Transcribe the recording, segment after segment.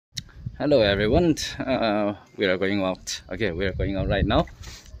Hello everyone. We are going out. Okay, we are going out right now.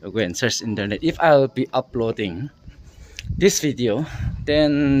 We'll go and search internet. If I'll be uploading this video,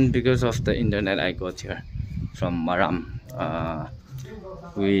 then because of the internet I got here from Maram,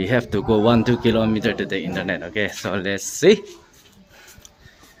 we have to go 1-2 kilometers to the internet. Okay, so let's see.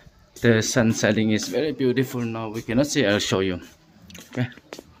 The sun setting is very beautiful now. We cannot see. I'll show you.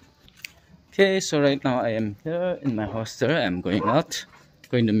 Okay, so right now I am here in my hostel. I'm going out,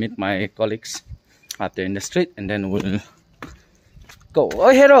 going to meet my colleagues out there in the street, and then we'll go.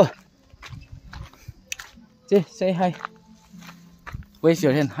 Oh, hello! Say hi. Wave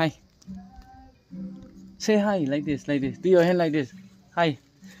your hand. Hi. Say hi like this, like this. Do your hand like this. Hi.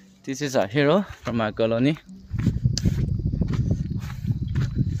 This is our hero from our colony.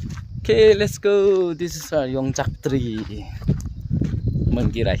 Okay, let's go. This is our yongchak tree.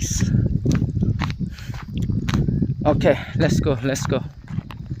 Monkey rice. Okay, let's go. Let's go.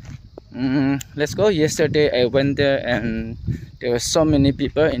 Let's go. Yesterday I went there and there were so many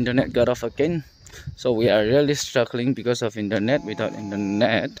people. Internet got off again, so we are really struggling because of internet. Without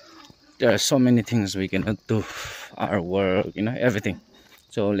internet, there are so many things we cannot do. Our work, everything.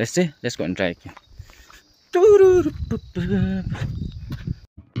 So let's see. Let's go and try again.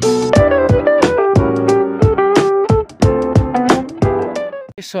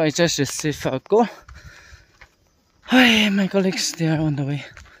 So I just received a call. Hi, my colleagues, they are on the way.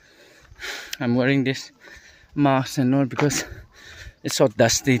 I'm wearing this mask and all because it's so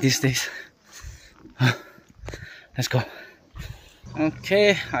dusty these days. Let's go.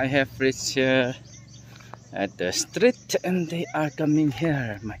 Okay, I have reached here at the street and they are coming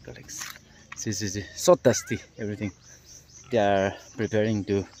here, my colleagues. See, so dusty, everything. They are preparing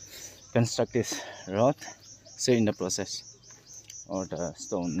to construct this road, still in the process, or the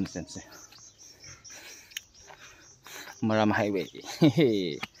stones and say. Maram Highway.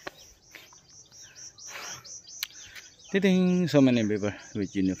 So many people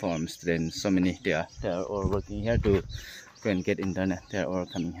with uniforms. Then so many they are all working here to go and get internet. They are all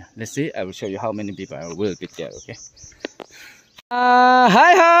coming here. Let's see. I will show you how many people will be there. Okay.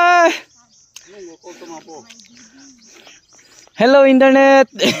 Hi. Hello internet.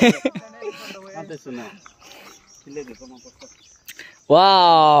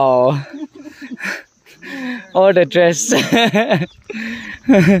 Wow. Oh, the dress.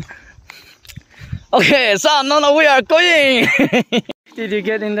 Okay, so no, we are going. Did you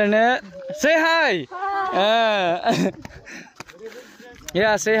get internet? Say hi. Hi.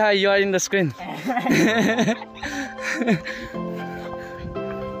 Yeah, say hi. You are in the screen.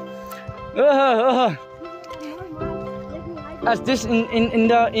 As this in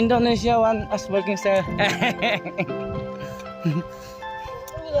the Indonesia one as working there.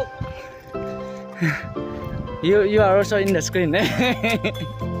 You are also in the screen.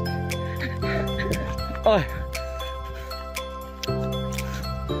 Oh.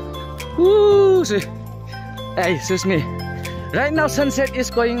 Woo, see. Hey, excuse me. Right now sunset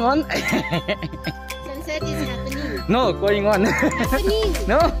is going on. Sunset is happening. No, going on. Happening.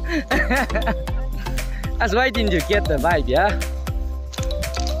 No. That's why didn't you get the vibe, yeah?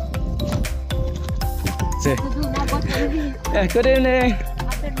 See. Yeah, good evening.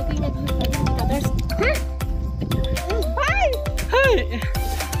 After looking at others. Hi.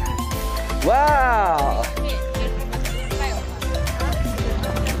 Wow.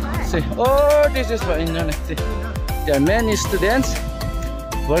 See, oh, this is for internet. See, there are many students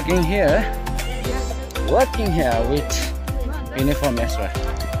working here with uniform as well.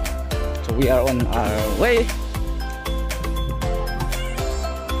 So we are on our way.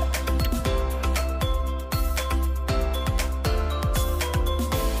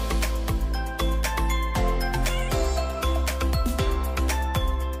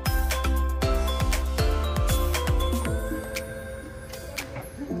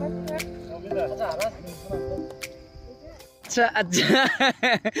 Say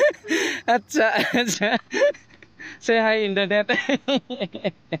hi internet.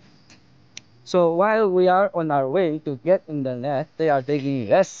 So while we are on our way to get internet, they are taking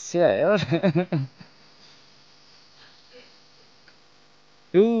rest here.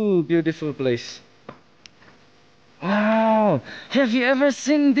 Ooh, beautiful place. Wow, have you ever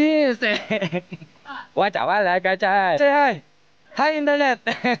seen this? Say hi. Hi internet.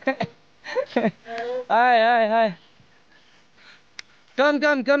 Hi. Come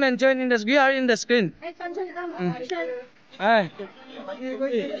and join in this. We are in the screen. Hi.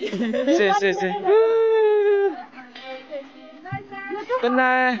 See. Good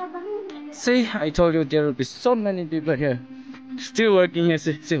night. See, I told you there will be so many people here. Still working here.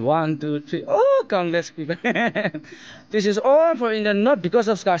 See, 1, 2, 3. Oh, countless people. This is all for India, not because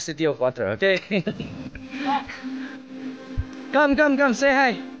of scarcity of water. Okay. Come, say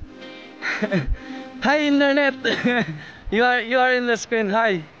hi. Hi, internet. You are in the screen.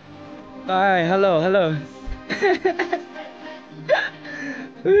 Hi. Hi. Hello.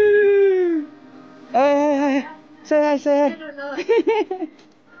 Hey. Say hi.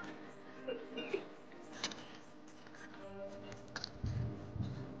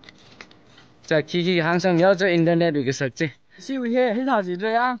 자, 키키 항상 여자 인터넷 위해서지. 시위해 회사지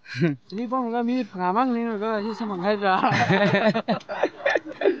这样 你帮我咪旁旁那个是什么开始啊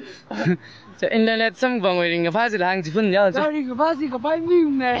자, 인터넷 성공을 인가 파질 항지 분야. 이거 봐지 이거 빨리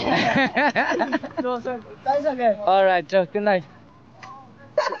미네 너서 따사게 Alright, so good night.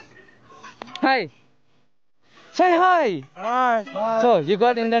 Hi. Say hi. So you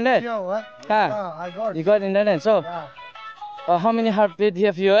got internet? what? Huh? I got You got internet. So how many heartbeat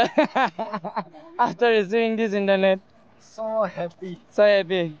have you after receiving this internet? so happy So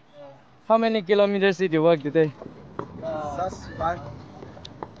happy. How many kilometers did you walk today? that's fine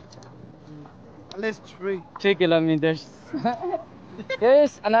at least 3 3 kilometers. Here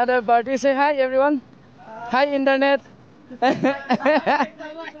is another party. Say hi, everyone. Hi, internet.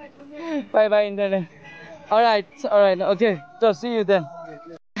 Bye, internet. Alright. Okay. So see you then.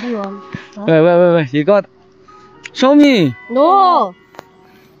 Wait. You got? Show me. No.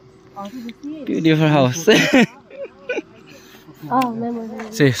 Beautiful house. Oh,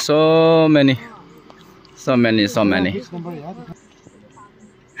 memory. See, so many.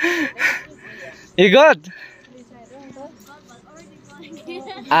 You got?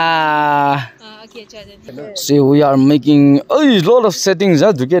 Okay, See, we are making a lot of settings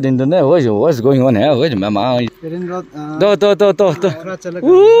to get internet. What's going on here? Wait, mama.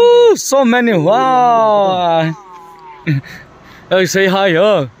 Ooh, so many. Wow. Oh, say hi,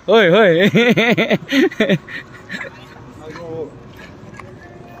 oh. Oi.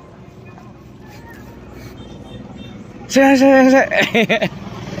 Say.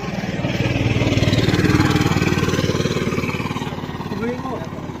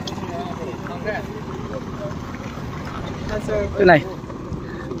 Cái này.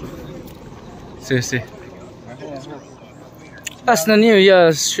 See. Asna new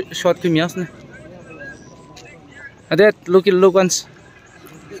year short film yasna. That look once.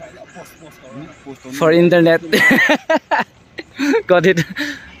 For internet. Got it.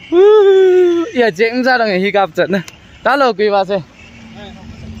 Yeah, chỉnh ra đang hi gặp trận này. Đã lâu quý bà xe.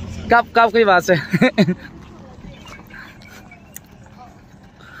 Cắp quý bà xe.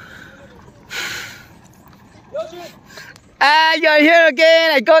 You're here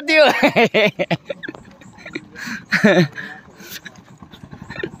again. I got you.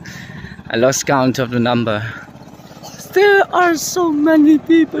 I lost count of the number. There are so many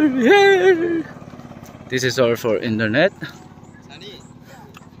people here. This is all for internet.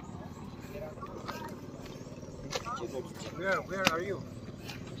 where are you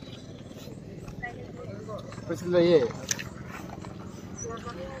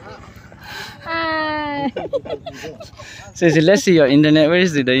Hi. So let's see your internet. Where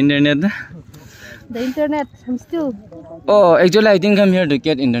is the internet? The internet. I'm still. Oh, actually I didn't come here to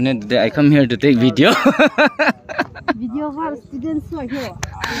get internet today. I come here to take video. Video for students right here.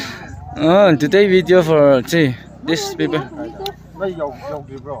 Oh, today video for these people.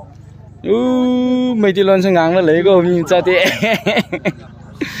 Mấy tí lần sang ngang là lấy go nhìn ra thế.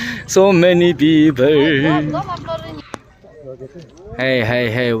 So many people.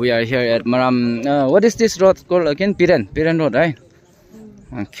 Hey, we are here at Maram. What is this road called again? Piran Road, right?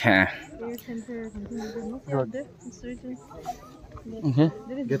 Okay.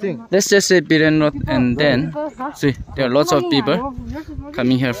 Let's just say Piran Road, and then see there are lots of people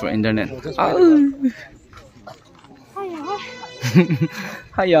coming here for internet.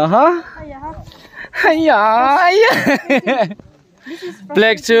 Hiya.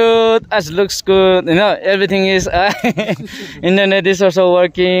 Black suit, as looks good. You know, everything is internet is also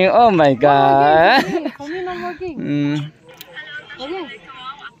working. Oh my god.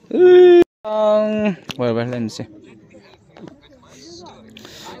 Well, let me see.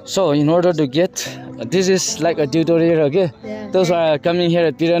 So in order to get this is like a tutorial, okay? Yeah. Those are coming here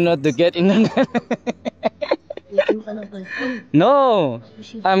at Piranha to get internet. No,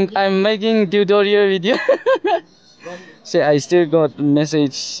 I'm making tutorial video. See, I still got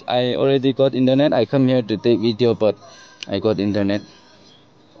message. I already got internet. I come here to take video, but I got internet.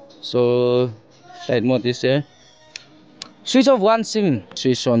 So flight mode is there. Switch off one SIM.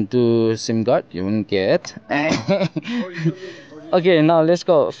 Switch on to SIM card. You won't get. Okay, now let's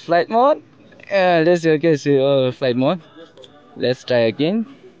go flight mode. Let's see flight mode. Let's try again.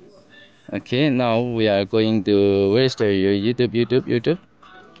 Okay, now we are going to where's the YouTube.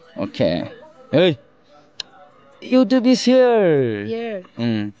 Okay. Hey, YouTube is here. Yeah.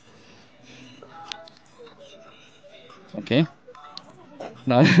 Okay.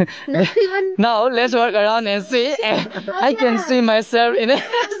 Now, Not even. now let's walk around and see. I can see myself in it.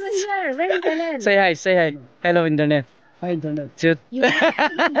 Here, where internet? Say hi, say hi. Hello, internet. Hi internet. Shoot. You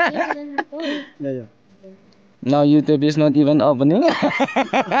internet. Yeah. Now YouTube is not even opening.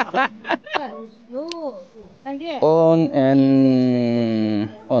 No. Right here. On and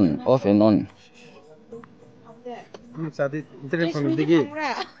on, off and on. Internet from the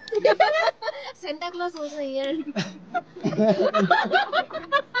Santa Claus also here.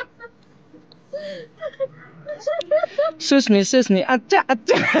 Excuse me. Acha,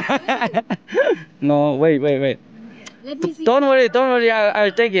 acha. No, wait. Let me see. Don't worry.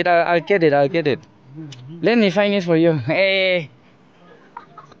 I'll take it. I'll get it. Let me find it for you. Hey.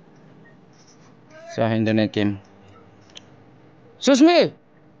 So internet game. Excuse me.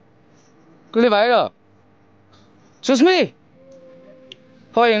 Cứ đi vậy rồi. Excuse me.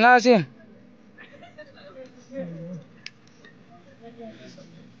 Thôi hiện ra xem.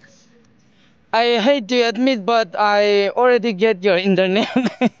 I hate to admit, but I already get your internet. I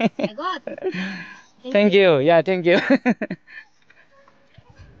got. Thank you. Yeah, thank you.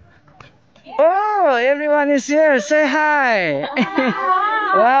 Oh, everyone is here. Say hi.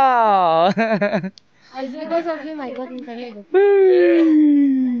 Wow. Because of him, I got internet.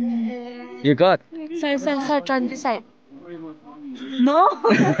 You got? Sir, turn this side. No.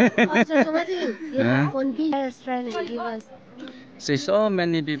 Sir, phone key is trying to give us. See so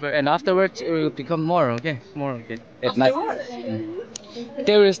many people, and afterwards it will become more. Okay, at night.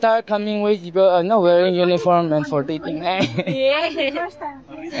 They will start coming with people not wearing uniform and for dating. Hey,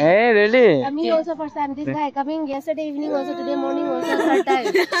 really? Me also first time. This guy coming yesterday evening also, today morning also, third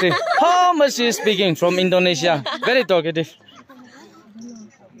time. See, how much is speaking from Indonesia? Very talkative.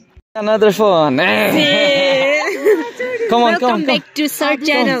 Another phone. Come on. Welcome back to Sir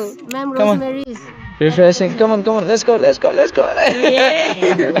channel. Ma'am Rosemary. Refreshing. Come on. Let's go.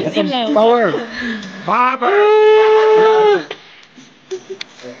 Power.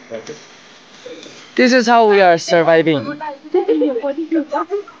 This is how we are surviving.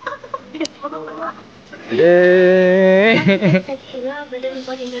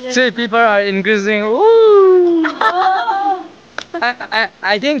 See, people are increasing. Woo!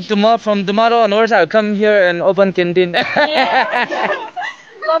 I think from tomorrow onwards I'll come here and open canteen.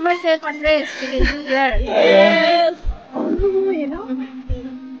 Commercial fundraise. We can do there. Yeah.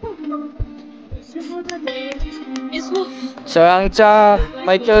 So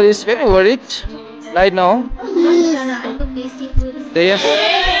Michael is very worried right now. They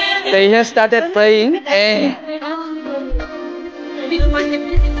have started praying.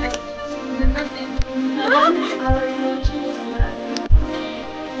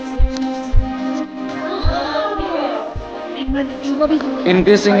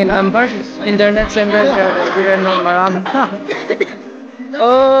 Increasing in numbers, internet centers are not around.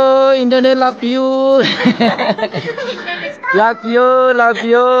 Oh, internet love you. Love you.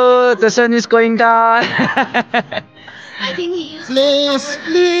 The sun is going down. I think he used Please.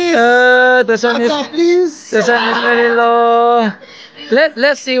 The sun is very low.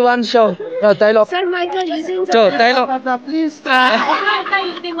 Let's see one show. Dialogue. Sir Michael using Dialogue. Please.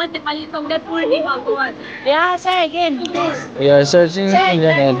 Yeah, sir, again, please. We are searching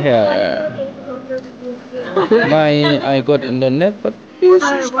internet here. I got internet, but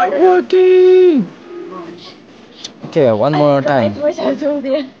it's not working. Okay, one more time.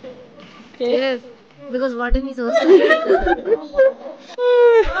 Yes, because warden is also.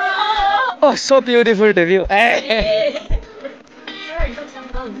 Oh, so beautiful the view. Hey.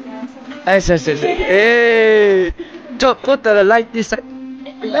 Put the light this side.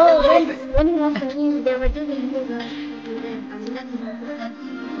 No, when he was telling, they were doing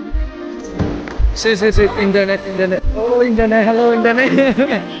See, internet. Oh, internet. Hello, internet.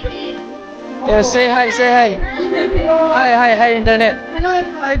 Yeah, say hi. Hi, internet.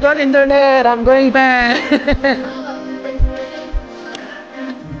 I got internet. I'm going back.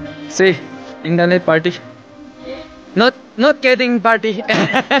 See, internet party. Not getting party.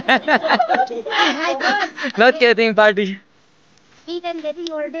 Not getting party. Eat and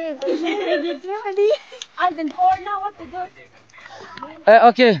getting ordered. I've been bored now. What to do?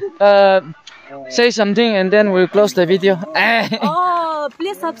 Okay. Say something and then we'll close the video. Oh,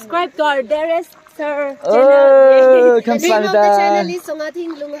 please subscribe to our dearest sir channel. Oh, The name of the channel is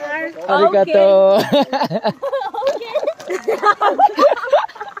Sungating Lunghar. Arigato. Okay.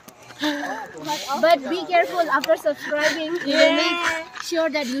 But be careful after subscribing. Yeah. Make sure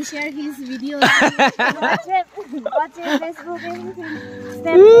that you share his video. Watch it. Watch it. Facebook, everything.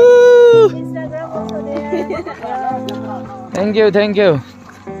 Instagram also there. Thank you, thank you.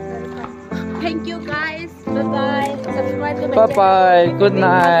 Thank you guys. Bye bye. Subscribe to my Bye bye. Good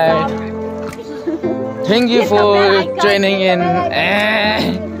night. Thank you for joining in.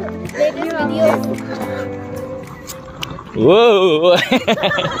 Latest videos. Whoa.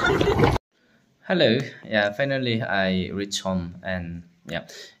 Hello. Yeah, finally I reached home, and yeah,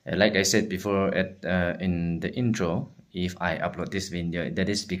 like I said before in the intro, if I upload this video, that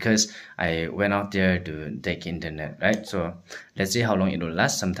is because I went out there to take internet, right? So let's see how long it will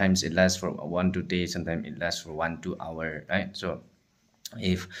last. Sometimes it lasts for 1-2 days, sometimes it lasts for 1-2 hours, right? So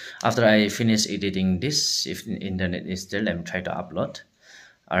if after I finish editing this, if the internet is still, I'm try to upload.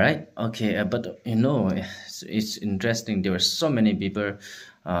 All right, okay, but you know, it's interesting. There were so many people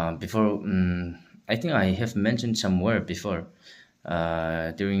before. I think I have mentioned somewhere before.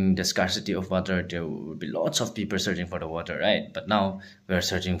 During the scarcity of water, there will be lots of people searching for the water, right? But now we are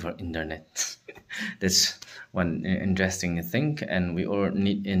searching for internet. That's one interesting thing, and we all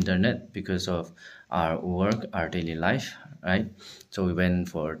need internet because of our work, our daily life, right? So we went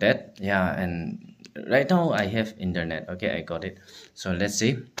for that, yeah. And right now I have internet. Okay, I got it. So let's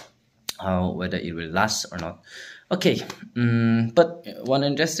see how whether it will last or not. Okay, but one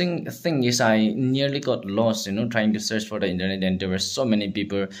interesting thing is I nearly got lost, you know, trying to search for the internet, and there were so many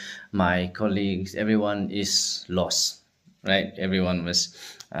people, my colleagues, everyone is lost, right? Everyone was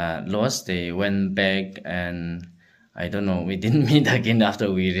lost. They went back, and I don't know, we didn't meet again after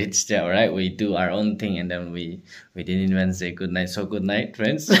we reached there, right? We do our own thing, and then we didn't even say good night. So good night,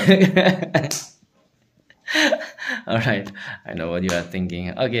 friends. All right, I know what you are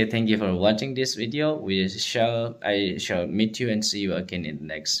thinking. Okay, thank you for watching this video. I shall meet you and see you again in the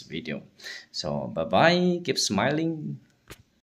next video. So bye bye, keep smiling.